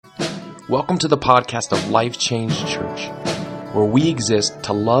Welcome to the podcast of Life Change Church, where we exist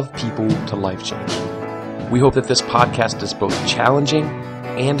to love people to life change. We hope that this podcast is both challenging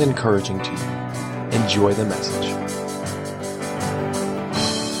and encouraging to you. Enjoy the message.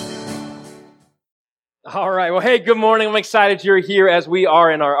 All right. Well, hey, good morning. I'm excited you're here as we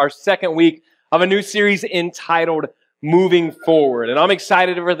are in our second week of a new series entitled Moving Forward. And I'm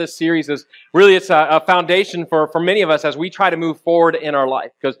excited for this series. It's a foundation for many of us as we try to move forward in our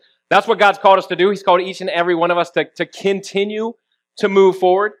life, because that's what God's called us to do. He's called each and every one of us to continue to move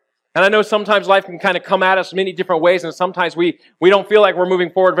forward. And I know sometimes life can kind of come at us many different ways, and sometimes we don't feel like we're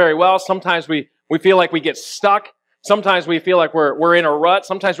moving forward very well. Sometimes we feel like we get stuck. Sometimes we feel like we're in a rut.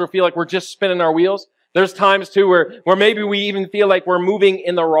 Sometimes we feel like we're just spinning our wheels. There's times too where maybe we even feel like we're moving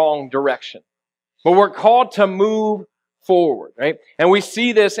in the wrong direction. But we're called to move forward, right? And we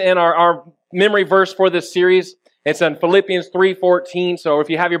see this in our memory verse for this series. It's in Philippians 3:14. So if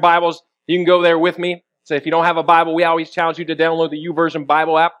you have your Bibles, you can go there with me. So if you don't have a Bible, we always challenge you to download the YouVersion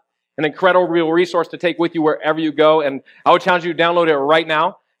Bible app, an incredible resource to take with you wherever you go. And I would challenge you to download it right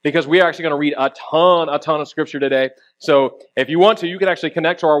now, because we are actually going to read a ton of scripture today. So if you want to, you can actually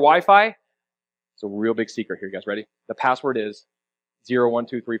connect to our Wi-Fi. It's a real big secret here, you guys. Ready? The password is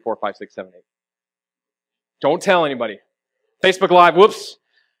 012345678. Don't tell anybody. Facebook Live, whoops.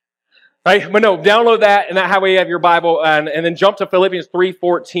 Right? But no, download that, and that way you have your Bible, and then jump to Philippians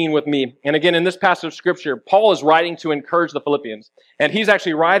 3:14 with me. And again, in this passage of Scripture, Paul is writing to encourage the Philippians. And he's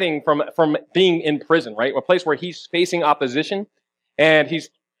actually writing from being in prison, right? A place where he's facing opposition. And he's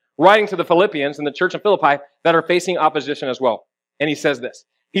writing to the Philippians and the church in Philippi that are facing opposition as well. And he says this.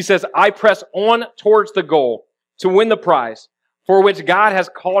 He says, I press on towards the goal to win the prize for which God has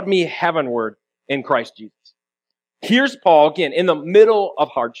called me heavenward in Christ Jesus. Here's Paul, again, in the middle of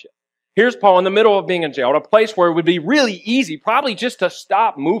hardship. Here's Paul in the middle of being in jail, a place where it would be really easy, probably just to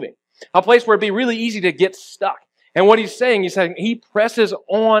stop moving. A place where it'd be really easy to get stuck. And what he's saying he presses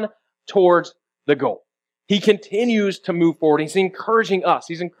on towards the goal. He continues to move forward. He's encouraging us.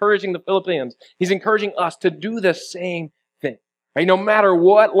 He's encouraging the Philippians. He's encouraging us to do the same thing. Right? No matter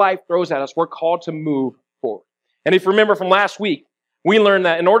what life throws at us, we're called to move forward. And if you remember from last week, we learned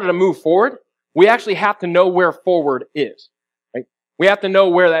that in order to move forward, we actually have to know where forward is. Right? We have to know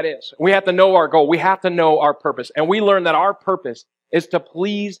where that is. We have to know our goal. We have to know our purpose. And we learned that our purpose is to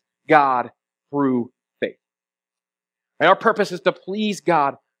please God through faith. And our purpose is to please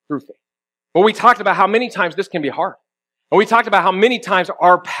God through faith. Well, we talked about how many times this can be hard. And we talked about how many times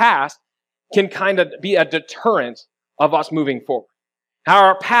our past can kind of be a deterrent of us moving forward. How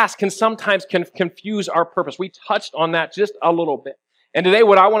our past can sometimes confuse our purpose. We touched on that just a little bit. And today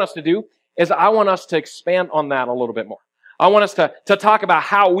what I want us to do is I want us to expand on that a little bit more. I want us to talk about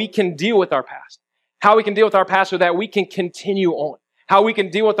how we can deal with our past. How we can deal with our past so that we can continue on. How we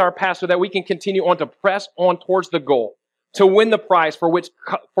can deal with our past so that we can continue on to press on towards the goal, to win the prize for which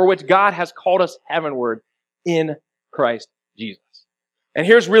God has called us heavenward in Christ Jesus. And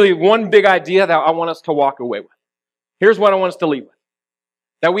here's really one big idea that I want us to walk away with. Here's what I want us to leave with.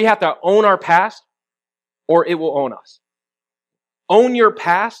 That we have to own our past, or it will own us. Own your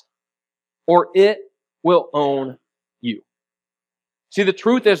past, or it will own you. See, the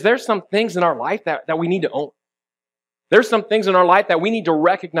truth is there's some things in our life that we need to own. There's some things in our life that we need to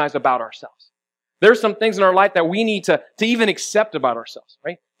recognize about ourselves. There's some things in our life that we need to even accept about ourselves,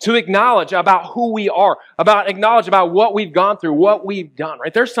 right? To acknowledge about who we are, acknowledge about what we've gone through, what we've done,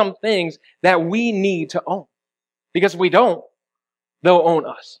 right? There's some things that we need to own. Because if we don't, they'll own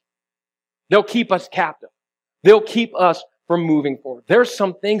us. They'll keep us captive. They'll keep us from moving forward. There's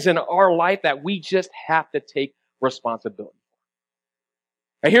some things in our life that we just have to take responsibility for.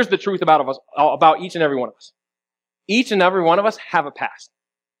 And here's the truth about each and every one of us. Each and every one of us have a past.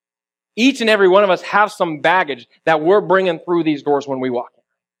 Each and every one of us have some baggage that we're bringing through these doors when we walk in.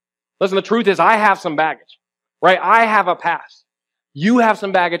 Listen, the truth is I have some baggage, right? I have a past. You have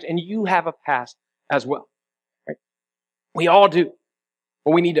some baggage and you have a past as well. Right? We all do,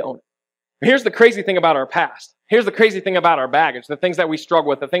 but we need to own it. Here's the crazy thing about our past. Here's the crazy thing about our baggage, the things that we struggle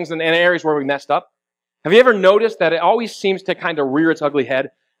with, the things in areas where we messed up. Have you ever noticed that it always seems to kind of rear its ugly head,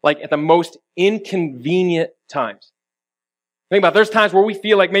 like at the most inconvenient times? Think about it. There's times where we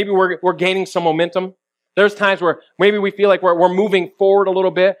feel like maybe we're gaining some momentum. There's times where maybe we feel like we're moving forward a little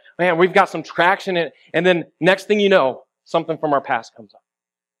bit. Man, we've got some traction in it. And then next thing you know, something from our past comes up.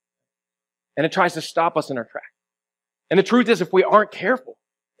 And it tries to stop us in our track. And the truth is, if we aren't careful,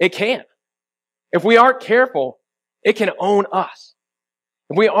 it can. If we aren't careful, it can own us.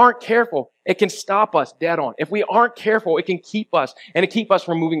 If we aren't careful, it can stop us dead on. If we aren't careful, it can keep us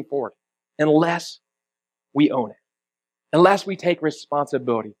from moving forward unless we own it. Unless we take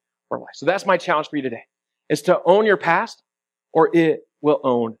responsibility for life. So that's my challenge for you today, is to own your past or it will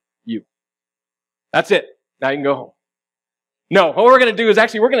own you. That's it. Now you can go home. No, what we're going to do is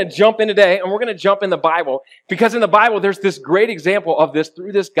actually we're going to jump in today and we're going to jump in the Bible, because in the Bible there's this great example of this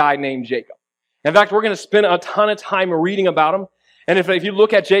through this guy named Jacob. In fact, we're going to spend a ton of time reading about him. And if you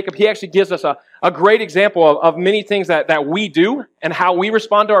look at Jacob, he actually gives us a great example of many things that we do and how we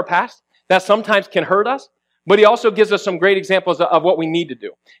respond to our past that sometimes can hurt us. But he also gives us some great examples of what we need to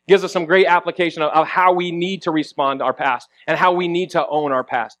do. Gives us some great application of how we need to respond to our past and how we need to own our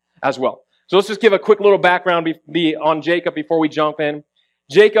past as well. So let's just give a quick little background on Jacob before we jump in.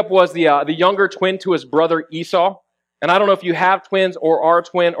 Jacob was the younger twin to his brother Esau. And I don't know if you have twins or are a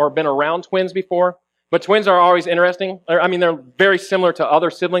twin or been around twins before, but twins are always interesting. I mean, they're very similar to other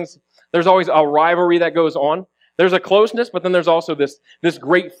siblings. There's always a rivalry that goes on. There's a closeness, but then there's also this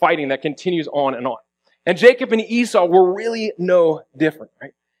great fighting that continues on and on. And Jacob and Esau were really no different,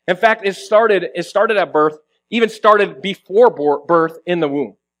 right? In fact, it started at birth, even started before birth in the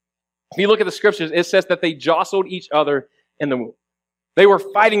womb. If you look at the scriptures, it says that they jostled each other in the womb. They were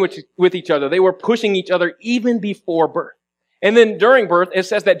fighting with each other. They were pushing each other even before birth. And then during birth, it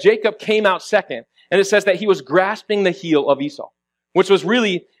says that Jacob came out second. And it says that he was grasping the heel of Esau, which was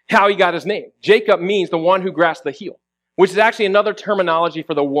really how he got his name. Jacob means the one who grasps the heel, which is actually another terminology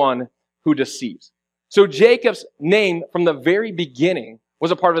for the one who deceives. So Jacob's name from the very beginning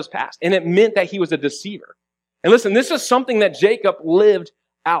was a part of his past. And it meant that he was a deceiver. And listen, this is something that Jacob lived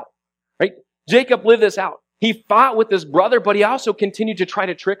out. Right? Jacob lived this out. He fought with his brother, but he also continued to try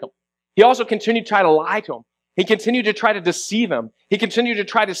to trick him. He also continued to try to lie to him. He continued to try to deceive him. He continued to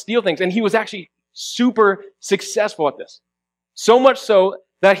try to steal things. And he was actually super successful at this. So much so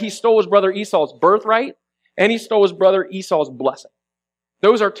that he stole his brother Esau's birthright and he stole his brother Esau's blessing.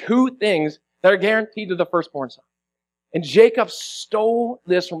 Those are two things that are guaranteed to the firstborn son. And Jacob stole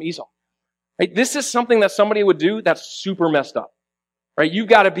this from Esau. Right? This is something that somebody would do that's super messed up. Right? You've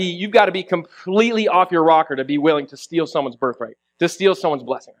got to be completely off your rocker to be willing to steal someone's birthright, to steal someone's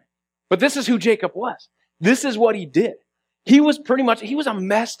blessing. Right? But this is who Jacob was. This is what he did. He was a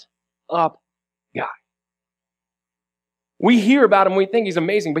messed up guy. We hear about him, we think he's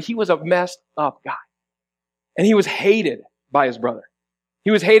amazing, but he was a messed up guy. And he was hated by his brother.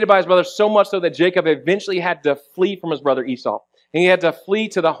 He was hated by his brother so much so that Jacob eventually had to flee from his brother Esau. And he had to flee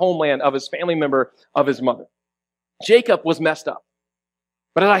to the homeland of his family member of his mother. Jacob was messed up.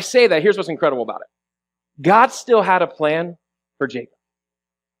 But as I say that, here's what's incredible about it. God still had a plan for Jacob.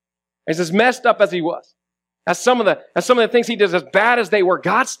 As messed up as he was, as some of the things he did, as bad as they were,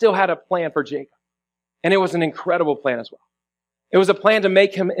 God still had a plan for Jacob. And it was an incredible plan as well. It was a plan to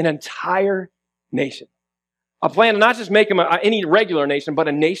make him an entire nation. A plan to not just make him any regular nation, but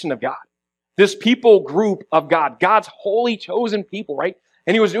a nation of God. This people group of God, God's holy chosen people, right?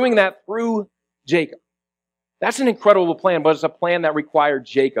 And he was doing that through Jacob. That's an incredible plan, but it's a plan that required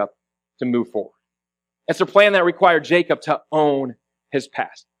Jacob to move forward. It's a plan that required Jacob to own his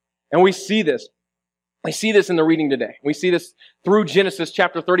past. And we see this. We see this in the reading today. We see this through Genesis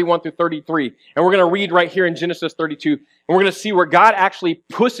chapter 31 through 33. And we're going to read right here in Genesis 32. And we're going to see where God actually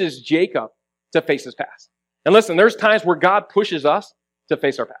pushes Jacob to face his past. And listen, there's times where God pushes us to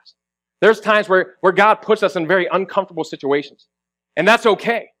face our past. There's times where God puts us in very uncomfortable situations. And that's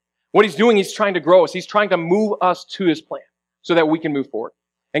okay. What he's doing, he's trying to grow us. He's trying to move us to his plan so that we can move forward.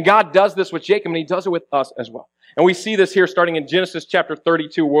 And God does this with Jacob, and he does it with us as well. And we see this here starting in Genesis chapter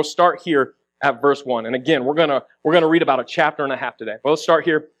 32. We'll start here at verse 1. And again, we're gonna read about a chapter and a half today. But let's start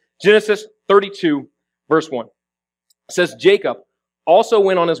here. Genesis 32, verse 1. It says, Jacob also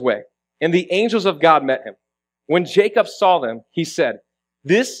went on his way, and the angels of God met him. When Jacob saw them, he said,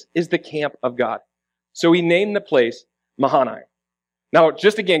 "This is the camp of God." So he named the place Mahanaim. Now,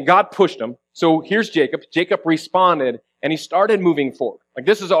 just again, God pushed him. So here's Jacob. Jacob responded, and he started moving forward. Like,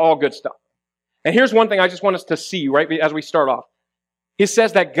 this is all good stuff. And here's one thing I just want us to see, right, as we start off. He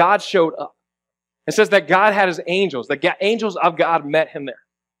says that God showed up. It says that God had his angels. The angels of God met him there.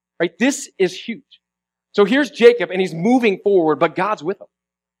 Right? This is huge. So here's Jacob, and he's moving forward, but God's with him.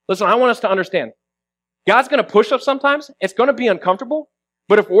 Listen, I want us to understand. God's going to push us sometimes. It's going to be uncomfortable.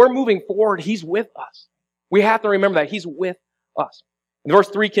 But if we're moving forward, he's with us. We have to remember that he's with us. And verse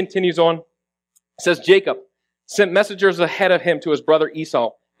 3 continues on. It says, Jacob sent messengers ahead of him to his brother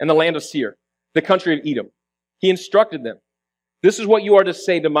Esau in the land of Seir, the country of Edom. He instructed them, "This is what you are to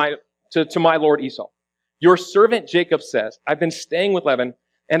say to my lord Esau. Your servant Jacob says, I've been staying with Laban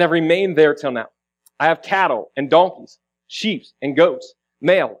and have remained there till now. I have cattle and donkeys, sheep and goats,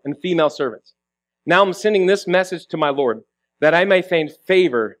 male and female servants. Now I'm sending this message to my Lord, that I may find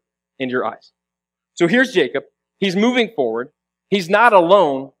favor in your eyes." So here's Jacob. He's moving forward. He's not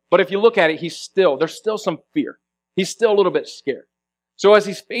alone, But if you look at it, there's still some fear. He's still a little bit scared. So as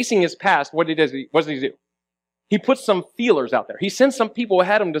he's facing his past, what does he do? He puts some feelers out there. He sends some people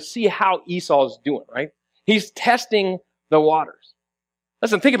ahead of him to see how Esau is doing, right? He's testing the waters.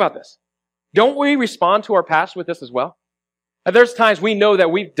 Listen, think about this. Don't we respond to our past with this as well? There's times we know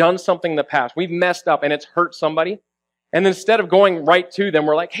that we've done something in the past. We've messed up and it's hurt somebody. And instead of going right to them,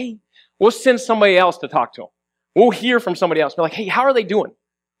 we're like, hey, we'll send somebody else to talk to them. We'll hear from somebody else. We're like, hey, how are they doing?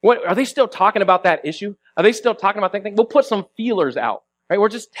 What are they still talking about that issue? Are they still talking about that thing? We'll put some feelers out, right? We'll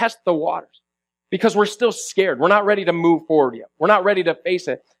just test the waters because we're still scared. We're not ready to move forward yet. We're not ready to face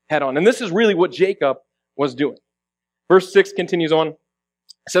it head on. And this is really what Jacob was doing. Verse 6 continues on. It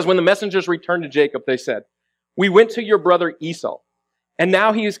says, when the messengers returned to Jacob, they said, we went to your brother Esau, and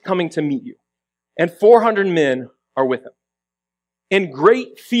now he is coming to meet you, and 400 men are with him. In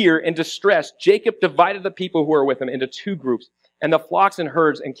great fear and distress, Jacob divided the people who were with him into two groups, and the flocks and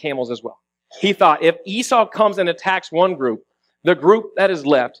herds and camels as well. He thought, if Esau comes and attacks one group, the group that is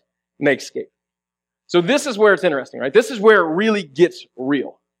left may escape. So this is where it's interesting, right? This is where it really gets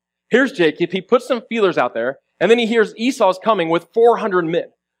real. Here's Jacob. He puts some feelers out there, and then he hears Esau's coming with 400 men.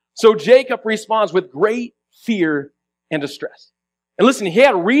 So Jacob responds with great fear and distress. And listen, he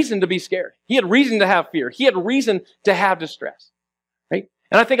had reason to be scared. He had reason to have fear. He had reason to have distress, right?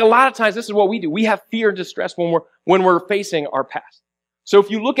 And I think a lot of times this is what we do. We have fear and distress when we're facing our past. So if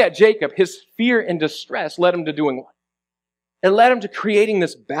you look at Jacob, his fear and distress led him to doing what? It led him to creating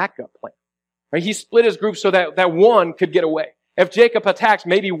this backup plan, right? He split his group so that one could get away. If Jacob attacks,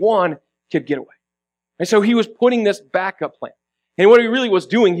 maybe one could get away. And so he was putting this backup plan. And what he really was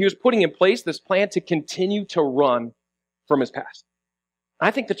doing, he was putting in place this plan to continue to run from his past. I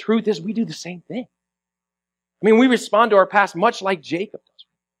think the truth is we do the same thing. I mean, we respond to our past much like Jacob does,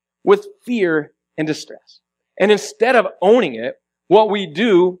 with fear and distress. And instead of owning it, what we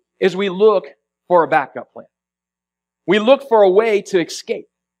do is we look for a backup plan. We look for a way to escape.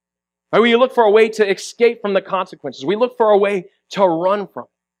 Right? We look for a way to escape from the consequences. We look for a way to run from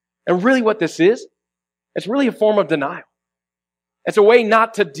it. And really what this is, it's really a form of denial. It's a way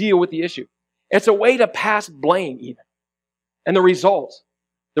not to deal with the issue. It's a way to pass blame even. And the results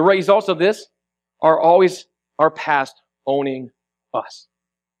of this are always our past owning us.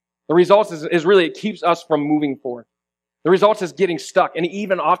 The results is really, it keeps us from moving forward. The results is getting stuck and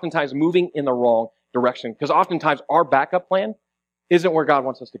even oftentimes moving in the wrong direction. Because oftentimes our backup plan isn't where God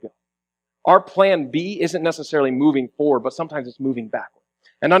wants us to go. Our plan B isn't necessarily moving forward, but sometimes it's moving backward.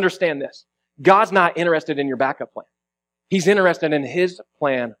 And understand this. God's not interested in your backup plan. He's interested in His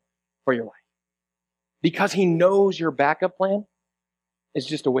plan for your life. Because He knows your backup plan is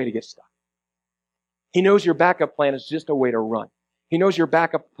just a way to get stuck. He knows your backup plan is just a way to run. He knows your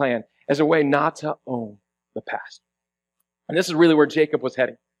backup plan as a way not to own the past. And this is really where Jacob was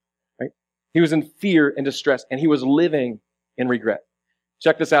heading. Right? He was in fear and distress, and he was living in regret.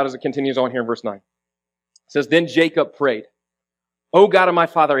 Check this out as it continues on here in verse 9. It says, then Jacob prayed, O God of my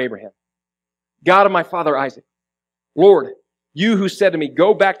father Abraham, God of my father Isaac, Lord, you who said to me,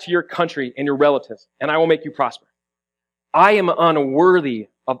 go back to your country and your relatives, and I will make you prosper. I am unworthy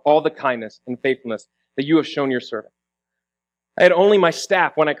of all the kindness and faithfulness that you have shown your servant. I had only my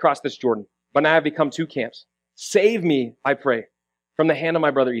staff when I crossed this Jordan, but now I have become two camps. Save me, I pray, from the hand of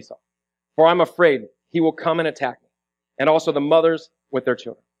my brother Esau, for I'm afraid he will come and attack me, and also the mothers with their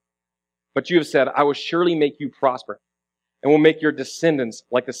children. But you have said, I will surely make you prosper, and will make your descendants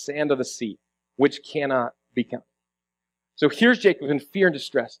like the sand of the sea, which cannot be counted. So here's Jacob in fear and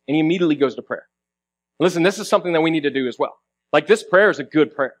distress, and he immediately goes to prayer. Listen, this is something that we need to do as well. Like, this prayer is a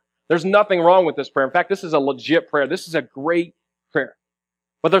good prayer. There's nothing wrong with this prayer. In fact, this is a legit prayer. This is a great prayer.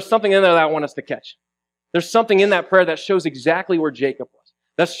 But there's something in there that I want us to catch. There's something in that prayer that shows exactly where Jacob was.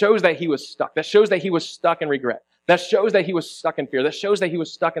 That shows that he was stuck. That shows that he was stuck in regret. That shows that he was stuck in fear. That shows that he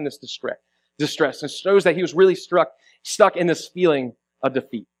was stuck in this distress. It shows that he was really stuck in this feeling of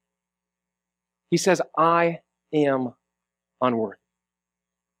defeat. He says, I am unworthy.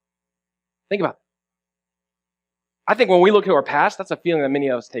 Think about it. I think when we look at our past, that's a feeling that many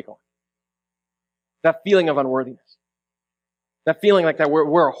of us take on. That feeling of unworthiness. That feeling like that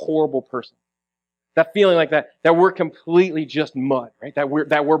we're a horrible person. That feeling like that we're completely just mud, right? That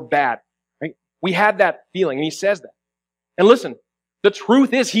we're bad, right? We have that feeling, and he says that. And listen, the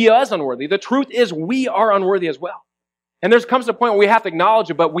truth is he is unworthy. The truth is we are unworthy as well. And there comes a point where we have to acknowledge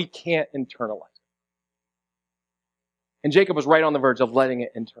it, but we can't internalize it. And Jacob was right on the verge of letting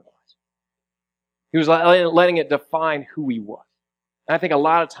it internalize. He was letting it define who he was. And I think a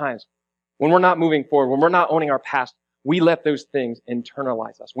lot of times, when we're not moving forward, when we're not owning our past, we let those things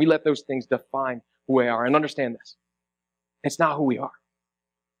internalize us. We let those things define who we are. And understand this. It's not who we are.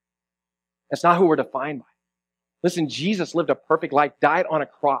 That's not who we're defined by. Listen, Jesus lived a perfect life, died on a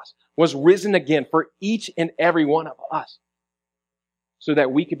cross, was risen again for each and every one of us so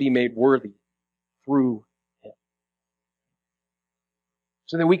that we could be made worthy through him.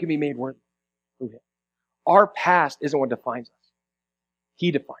 So that we can be made worthy through him. Our past isn't what defines us.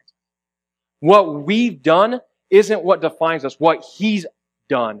 He defines us. What we've done isn't what defines us. What he's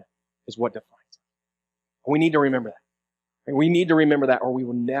done is what defines us. We need to remember that. And we need to remember that or we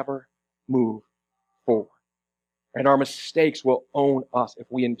will never move forward. And our mistakes will own us if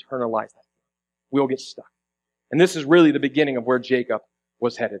we internalize that. We'll get stuck. And this is really the beginning of where Jacob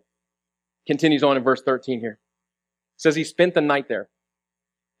was headed. Continues on in verse 13 here. It says he spent the night there.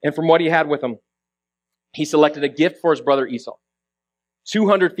 And from what he had with him, he selected a gift for his brother Esau.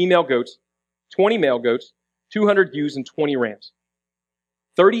 200 female goats, 20 male goats, 200 ewes, and 20 rams.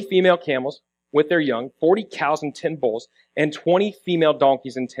 30 female camels with their young, 40 cows and 10 bulls, and 20 female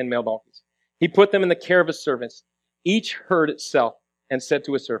donkeys and 10 male donkeys. He put them in the care of his servants, each herd itself, and said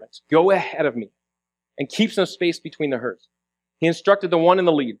to his servants, "Go ahead of me, and keep some space between the herds." He instructed the one in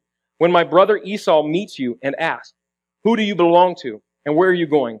the lead, "When my brother Esau meets you and asks, 'Who do you belong to, and where are you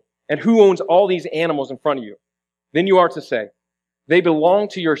going, and who owns all these animals in front of you?' Then you are to say, 'They belong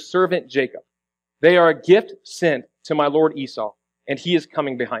to your servant Jacob. They are a gift sent to my lord Esau, and he is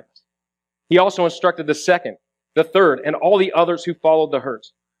coming behind us.'" He also instructed the second, the third, and all the others who followed the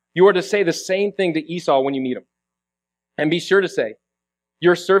herds. You are to say the same thing to Esau when you meet him. And be sure to say,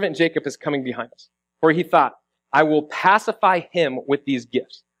 "Your servant Jacob is coming behind us." For he thought, "I will pacify him with these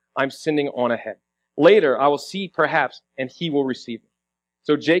gifts I'm sending on ahead. Later I will see perhaps, and he will receive me."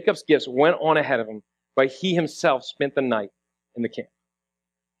 So Jacob's gifts went on ahead of him, but he himself spent the night in the camp.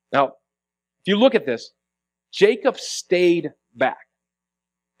 Now, if you look at this, Jacob stayed back.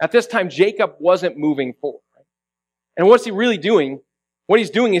 At this time, Jacob wasn't moving forward. Right? And what's he really doing? What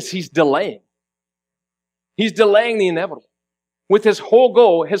he's doing is he's delaying. He's delaying the inevitable. With his whole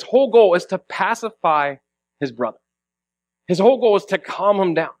goal is to pacify his brother. His whole goal is to calm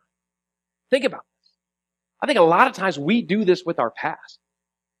him down. Think about this. I think a lot of times we do this with our past.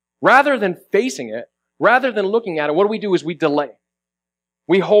 Rather than facing it, rather than looking at it, what do is we delay.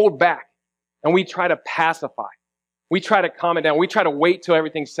 We hold back and we try to pacify. We try to calm it down. We try to wait till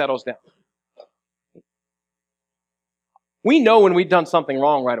everything settles down. We know when we've done something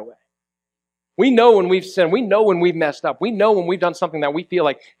wrong right away. We know when we've sinned. We know when we've messed up. We know when we've done something that we feel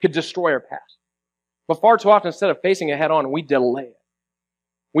like could destroy our past. But far too often, instead of facing it head on, we delay it.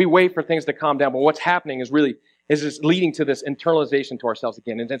 We wait for things to calm down. But what's happening is it's leading to this internalization to ourselves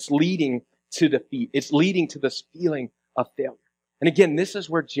again. And it's leading to defeat. It's leading to this feeling of failure. And again, this is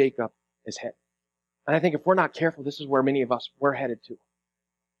where Jacob is headed. And I think if we're not careful, this is where many of us, we're headed to.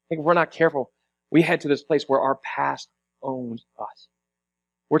 I think if we're not careful, we head to this place where our past owns us.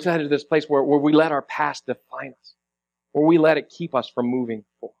 We're headed to this place where we let our past define us, where we let it keep us from moving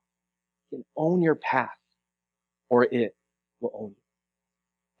forward. You can own your past, or it will own you.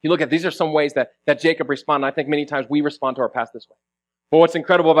 If you look at, these are some ways that Jacob responded. I think many times we respond to our past this way. But what's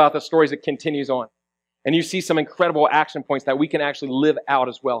incredible about the story is it continues on. And you see some incredible action points that we can actually live out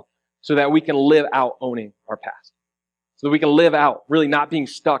as well, so that we can live out owning our past. So that we can live out really not being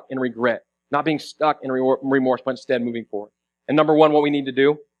stuck in regret, not being stuck in remorse, but instead moving forward. And number one, what we need to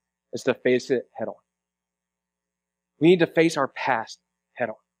do is to face it head on. We need to face our past head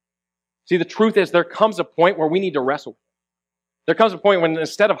on. See, the truth is there comes a point where we need to wrestle with it. There comes a point when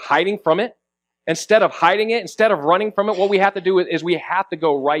instead of hiding from it, instead of hiding it, instead of running from it, what we have to do is we have to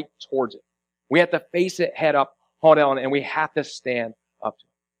go right towards it. We have to face it head up, head on, and we have to stand up to it.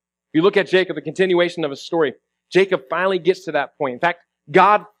 If you look at Jacob, the continuation of his story, Jacob finally gets to that point. In fact,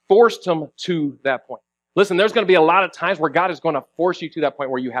 God forced him to that point. Listen, there's going to be a lot of times where God is going to force you to that point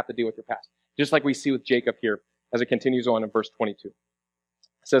where you have to deal with your past. Just like we see with Jacob here as it continues on in verse 22. It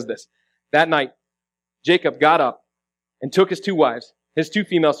says this, "That night, Jacob got up and took his 2 wives, his 2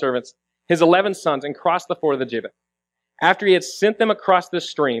 female servants, his 11 sons, and crossed the ford of the Jabbok. After he had sent them across the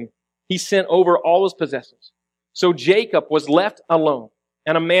stream, he sent over all his possessions. So Jacob was left alone,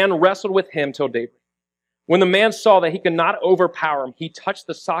 and a man wrestled with him till daybreak. When the man saw that he could not overpower him, he touched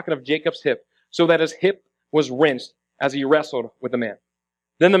the socket of Jacob's hip, so that his hip was wrenched as he wrestled with the man.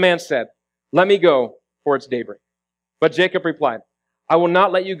 Then the man said, 'Let me go, for it's daybreak.' But Jacob replied, 'I will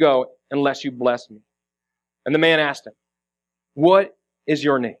not let you go unless you bless me.' And the man asked him, 'What is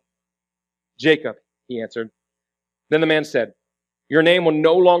your name?' 'Jacob,' he answered. Then the man said, 'Your name will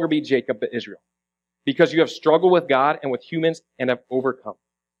no longer be Jacob, but Israel, because you have struggled with God and with humans and have overcome.'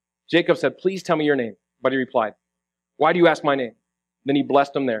 Jacob said, 'Please tell me your name.' But he replied, 'Why do you ask my name?' Then he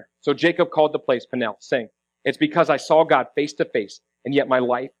blessed him there. So Jacob called the place Peniel, saying, 'It's because I saw God face to face, and yet my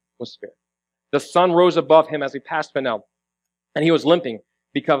life was spared.' The sun rose above him as he passed Peniel, and he was limping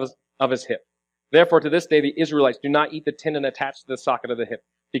because of his hip. Therefore, to this day, the Israelites do not eat the tendon attached to the socket of the hip,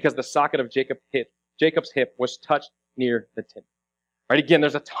 because the socket of Jacob's hip was touched near the tendon. Right? Again,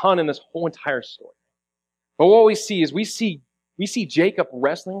 there's a ton in this whole entire story. But what we see is we see Jacob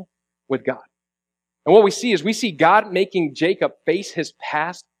wrestling with God. And what we see God making Jacob face his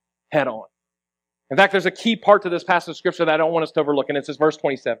past head on. In fact, there's a key part to this passage of Scripture that I don't want us to overlook, and it's this verse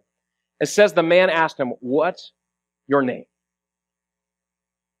 27. It says, the man asked him, what's your name?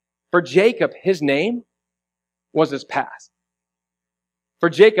 For Jacob, his name was his past. For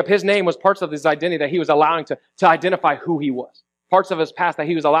Jacob, his name was parts of his identity that he was allowing to identify who he was. Parts of his past that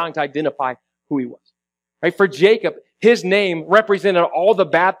he was allowing to identify who he was. Right? For Jacob, his name represented all the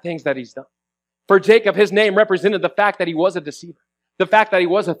bad things that he's done. For Jacob, his name represented the fact that he was a deceiver, the fact that he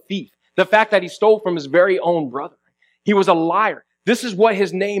was a thief, the fact that he stole from his very own brother. He was a liar. This is what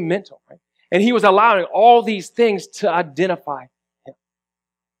his name meant to him. Right? And he was allowing all these things to identify him.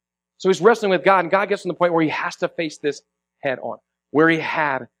 So he's wrestling with God, and God gets to the point where he has to face this head on, where he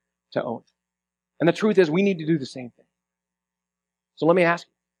had to own it. And the truth is, we need to do the same thing. So let me ask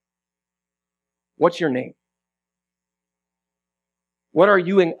you, what's your name? What are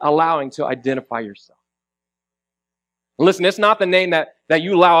you allowing to identify yourself? Listen, it's not the name that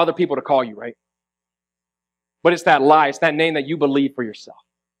you allow other people to call you, right? But it's that lie. It's that name that you believe for yourself.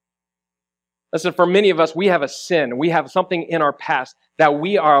 Listen, for many of us, we have a sin. We have something in our past that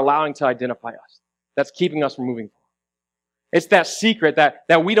we are allowing to identify us. That's keeping us from moving forward. It's that secret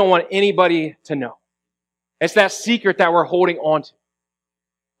that we don't want anybody to know. It's that secret that we're holding on to.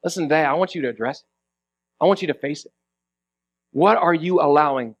 Listen, today, I want you to address it. I want you to face it. What are you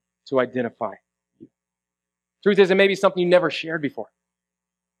allowing to identify you? Truth is, it may be something you never shared before.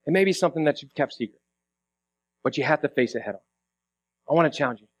 It may be something that you've kept secret. But you have to face it head on. I want to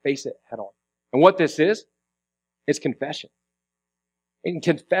challenge you. Face it head on. And what this is confession. And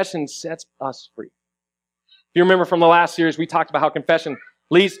confession sets us free. If you remember from the last series, we talked about how confession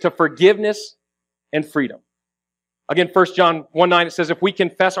leads to forgiveness and freedom. Again, 1 John 1:9, it says, if we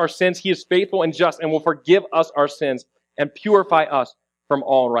confess our sins, he is faithful and just and will forgive us our sins and purify us from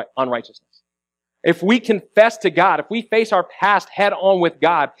all unrighteousness. If we confess to God, if we face our past head on with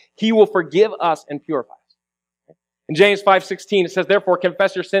God, he will forgive us and purify us. In James 5:16, it says, therefore,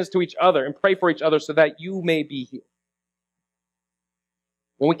 confess your sins to each other and pray for each other so that you may be healed.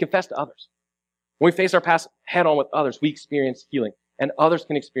 When we confess to others, when we face our past head on with others, we experience healing, and others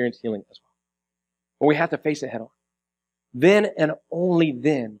can experience healing as well. But we have to face it head on. Then and only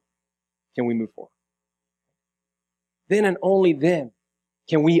then can we move forward. Then and only then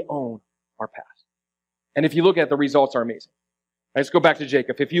can we own our past. And if you look at it, the results are amazing. Let's go back to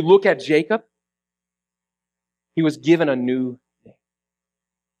Jacob. If you look at Jacob, he was given a new name.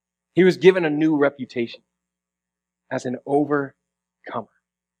 He was given a new reputation as an overcomer.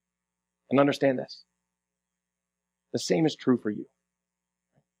 And understand this. The same is true for you.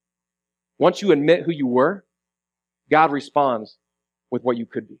 Once you admit who you were, God responds with what you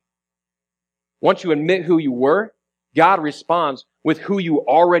could be. Once you admit who you were, God responds with who you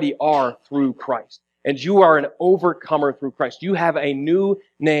already are through Christ. And you are an overcomer through Christ. You have a new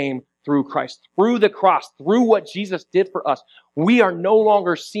name through Christ. Through the cross, through what Jesus did for us, we are no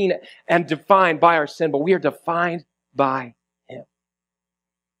longer seen and defined by our sin, but we are defined by him.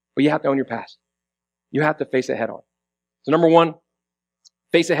 But you have to own your past. You have to face it head on. So number one,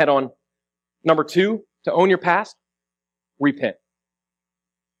 face it head on. Number two, to own your past, repent.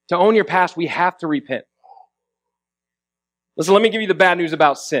 To own your past, we have to repent. Listen, let me give you the bad news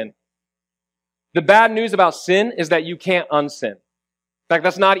about sin. The bad news about sin is that you can't unsin. In fact,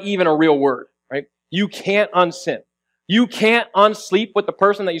 that's not even a real word, right? You can't unsin. You can't unsleep with the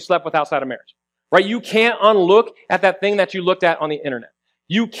person that you slept with outside of marriage, right? You can't unlook at that thing that you looked at on the internet.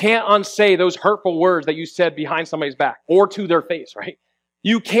 You can't unsay those hurtful words that you said behind somebody's back or to their face, right?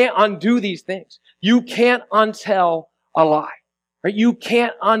 You can't undo these things. You can't untell a lie, right? You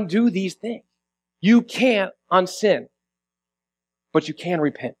can't undo these things. You can't unsin, but you can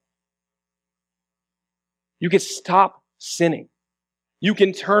repent. You can stop sinning. You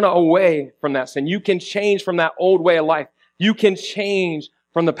can turn away from that sin. You can change from that old way of life. You can change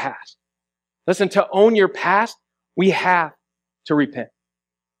from the past. Listen, to own your past, we have to repent.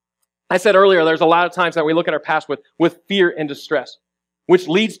 I said earlier, there's a lot of times that we look at our past with fear and distress, which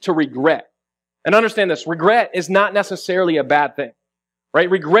leads to regret. And understand this, regret is not necessarily a bad thing, right?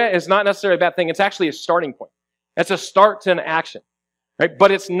 Regret is not necessarily a bad thing. It's actually a starting point. It's a start to an action, right?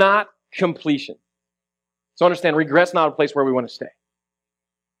 But it's not completion. So understand, regret's not a place where we want to stay.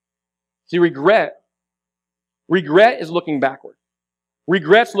 See, regret is looking backward.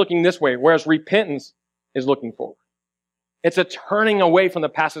 Regret's looking this way, whereas repentance is looking forward. It's a turning away from the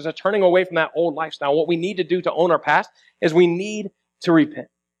past. It's a turning away from that old lifestyle. What we need to do to own our past is we need to repent.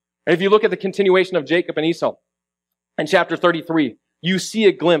 And if you look at the continuation of Jacob and Esau in chapter 33, you see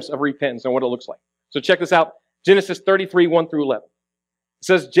a glimpse of repentance and what it looks like. So check this out. Genesis 33, 1 through 11. It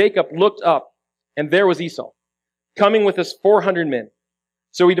says, Jacob looked up, and there was Esau, coming with his 400 men.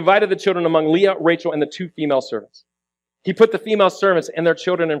 So he divided the children among Leah, Rachel, and the 2 female servants. He put the female servants and their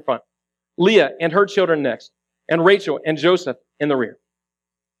children in front, Leah and her children next, and Rachel and Joseph in the rear.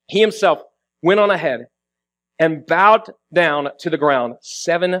 He himself went on ahead and bowed down to the ground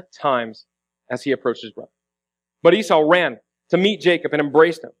 7 times as he approached his brother. But Esau ran to meet Jacob and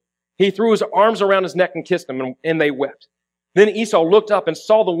embraced him. He threw his arms around his neck and kissed him, and they wept. Then Esau looked up and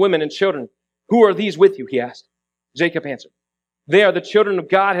saw the women and children. Who are these with you? He asked. Jacob answered, they are the children of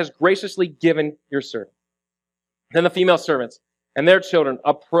God has graciously given your servant. Then the female servants and their children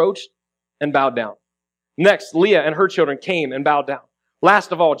approached and bowed down. Next, Leah and her children came and bowed down.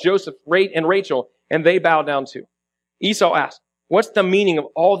 Last of all, Joseph and Rachel, and they bowed down too. Esau asked, what's the meaning of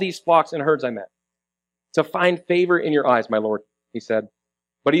all these flocks and herds I met? To find favor in your eyes, my lord, he said.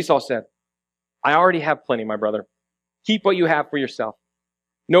 But Esau said, I already have plenty, my brother. Keep what you have for yourself.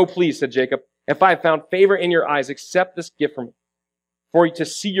 No, please, said Jacob. If I have found favor in your eyes, accept this gift from me. For to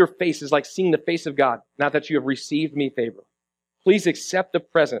see your face is like seeing the face of God, not that you have received me favor. Please accept the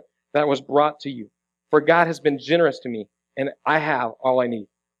present that was brought to you. For God has been generous to me, and I have all I need.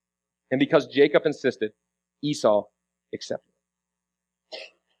 And because Jacob insisted, Esau accepted.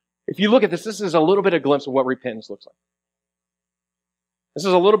 If you look at this, this is a little bit of a glimpse of what repentance looks like. This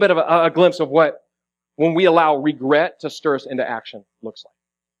is a little bit of a glimpse of what, when we allow regret to stir us into action, looks like.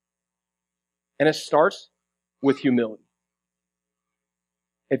 And it starts with humility.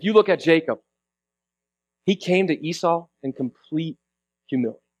 If you look at Jacob, he came to Esau in complete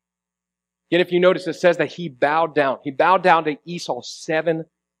humility. Yet if you notice, it says that he bowed down. He bowed down to Esau 7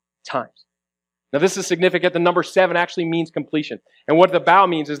 times. Now this is significant. The number 7 actually means completion. And what the bow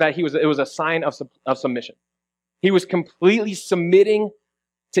means is that it was a sign of submission. He was completely submitting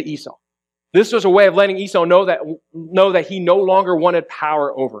to Esau. This was a way of letting Esau know that he no longer wanted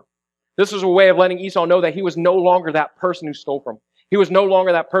power over. This was a way of letting Esau know that he was no longer that person who stole from him. He was no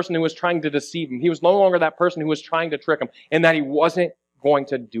longer that person who was trying to deceive him. He was no longer that person who was trying to trick him, and that he wasn't going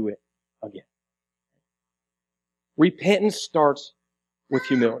to do it again. Repentance starts with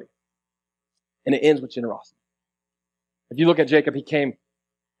humility, and it ends with generosity. If you look at Jacob, he came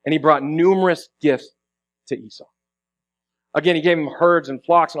and he brought numerous gifts to Esau. Again, he gave him herds and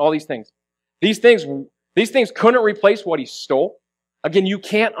flocks and all these things. These things couldn't replace what he stole. Again, you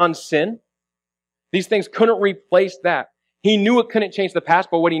can't unsin. These things couldn't replace that. He knew it couldn't change the past,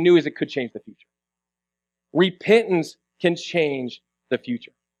 but what he knew is it could change the future. Repentance can change the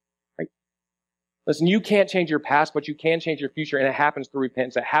future. Right? Listen, you can't change your past, but you can change your future, and it happens through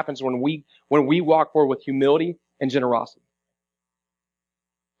repentance. It happens when we walk forward with humility and generosity.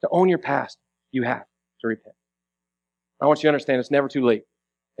 To own your past, you have to repent. I want you to understand it's never too late.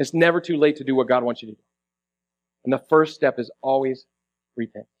 It's never too late to do what God wants you to do. And the first step is always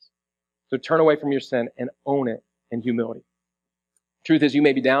repentance. So turn away from your sin and own it in humility. Truth is, you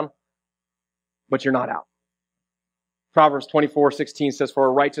may be down, but you're not out. Proverbs 24:16 says, for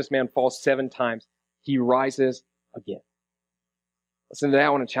a righteous man falls 7 times, he rises again. Listen, today I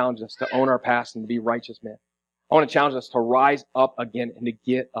want to challenge us to own our past and to be righteous men. I want to challenge us to rise up again and to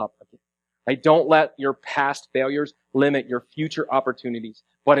get up again. Right? Don't let your past failures limit your future opportunities,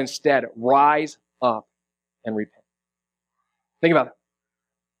 but instead rise up and repent. Think about it.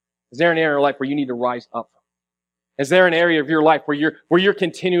 Is there an area of your life where you need to rise up from? Is there an area of your life where you're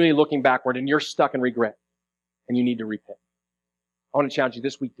continually looking backward and you're stuck in regret and you need to repent? I want to challenge you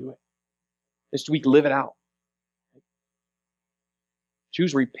this week, do it. This week, live it out.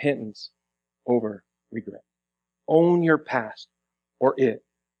 Choose repentance over regret. Own your past or it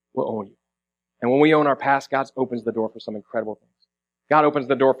will own you. And when we own our past, God opens the door for some incredible things. God opens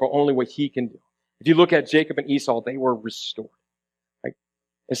the door for only what he can do. If you look at Jacob and Esau, they were restored. Right?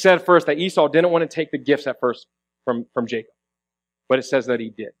 It said first that Esau didn't want to take the gifts at first from Jacob, but it says that he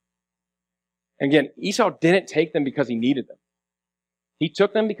did. And again, Esau didn't take them because he needed them. He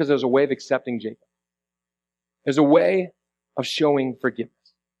took them because it was a way of accepting Jacob. It was a way of showing forgiveness.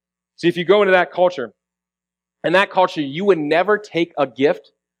 See, if you go into that culture, in that culture, you would never take a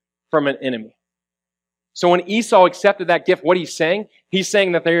gift from an enemy. So when Esau accepted that gift, what he's saying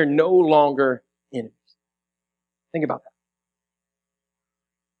that they are no longer enemies. Think about that.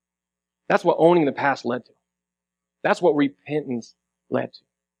 That's what owning the past led to. That's what repentance led to.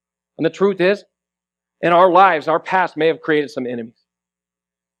 And the truth is, in our lives, our past may have created some enemies.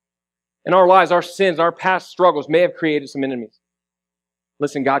 In our lives, our sins, our past struggles may have created some enemies.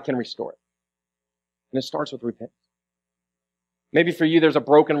 Listen, God can restore it. And it starts with repentance. Maybe for you, there's a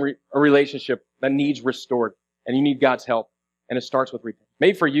broken relationship that needs restored, and you need God's help, and it starts with repentance.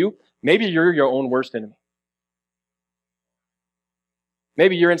 Maybe for you, maybe you're your own worst enemy.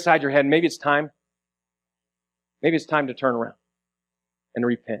 Maybe you're inside your head, maybe it's time to turn around and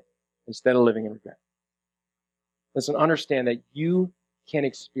repent instead of living in regret. Listen, understand that you can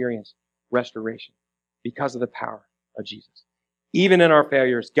experience restoration because of the power of Jesus. Even in our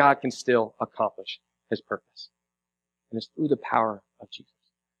failures, God can still accomplish His purpose. And it's through the power of Jesus.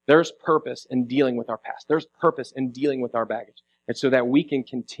 There's purpose in dealing with our past. There's purpose in dealing with our baggage. And so that we can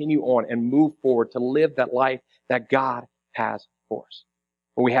continue on and move forward to live that life that God has for us.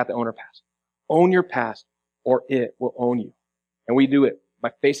 But we have to own our past. Own your past or it will own you. And we do it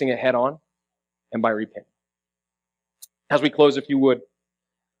by facing it head on and by repenting. As we close, if you would,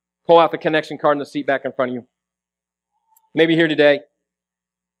 pull out the connection card in the seat back in front of you. Maybe here today.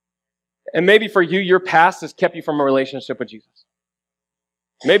 And maybe for you, your past has kept you from a relationship with Jesus.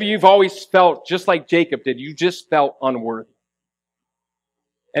 Maybe you've always felt just like Jacob did. You just felt unworthy.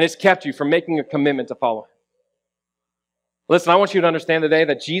 And it's kept you from making a commitment to follow Him. Listen, I want you to understand today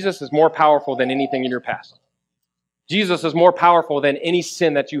that Jesus is more powerful than anything in your past. Jesus is more powerful than any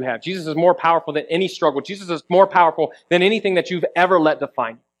sin that you have. Jesus is more powerful than any struggle. Jesus is more powerful than anything that you've ever let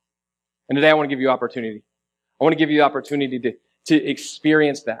define you. And today I want to give you opportunity. I want to give you the opportunity to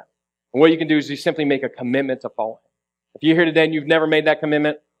experience that. And what you can do is you simply make a commitment to follow Him. If you're here today and you've never made that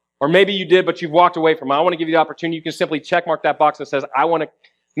commitment, or maybe you did, but you've walked away from it, I want to give you the opportunity. You can simply check mark that box that says, I want to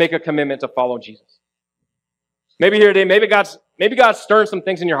make a commitment to follow Jesus. Maybe here today, maybe God's stirring some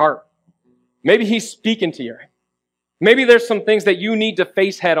things in your heart. Maybe He's speaking to you. Maybe there's some things that you need to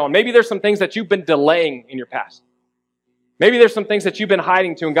face head on. Maybe there's some things that you've been delaying in your past. Maybe there's some things that you've been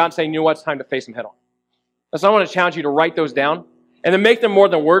hiding to, and God's saying, you know what, it's time to face them head on. So I want to challenge you to write those down, and then make them more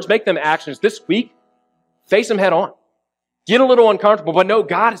than words, make them actions. This week, face them head on. Get a little uncomfortable, but know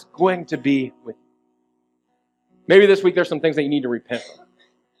God is going to be with you. Maybe this week there's some things that you need to repent from.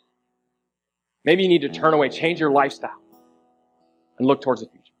 Maybe you need to turn away, change your lifestyle, and look towards the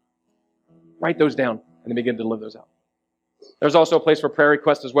future. Write those down and then begin to live those out. There's also a place for prayer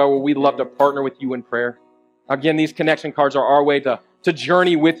requests as well where we'd love to partner with you in prayer. Again, these connection cards are our way to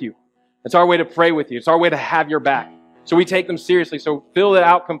journey with you. It's our way to pray with you. It's our way to have your back. So we take them seriously. So fill it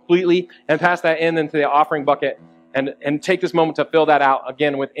out completely and pass that into the offering bucket and take this moment to fill that out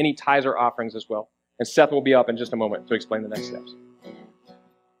again with any tithes or offerings as well. And Seth will be up in just a moment to explain the next steps.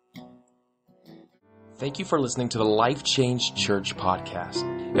 Thank you for listening to the Life Change Church podcast.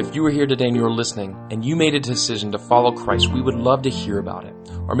 If you were here today and you were listening and you made a decision to follow Christ, we would love to hear about it.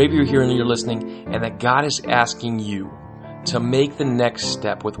 Or maybe you're here and you're listening and that God is asking you to make the next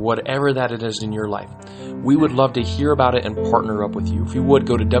step with whatever that it is in your life. We would love to hear about it and partner up with you. If you would,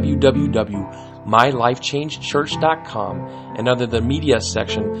 go to www.mylifechangechurch.com and under the media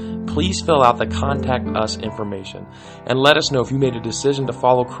section, please fill out the contact us information and let us know if you made a decision to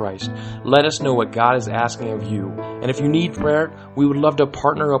follow Christ. Let us know what God is asking of you. And if you need prayer, we would love to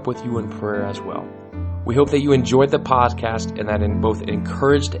partner up with you in prayer as well. We hope that you enjoyed the podcast and that it both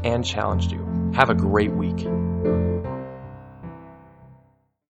encouraged and challenged you. Have a great week.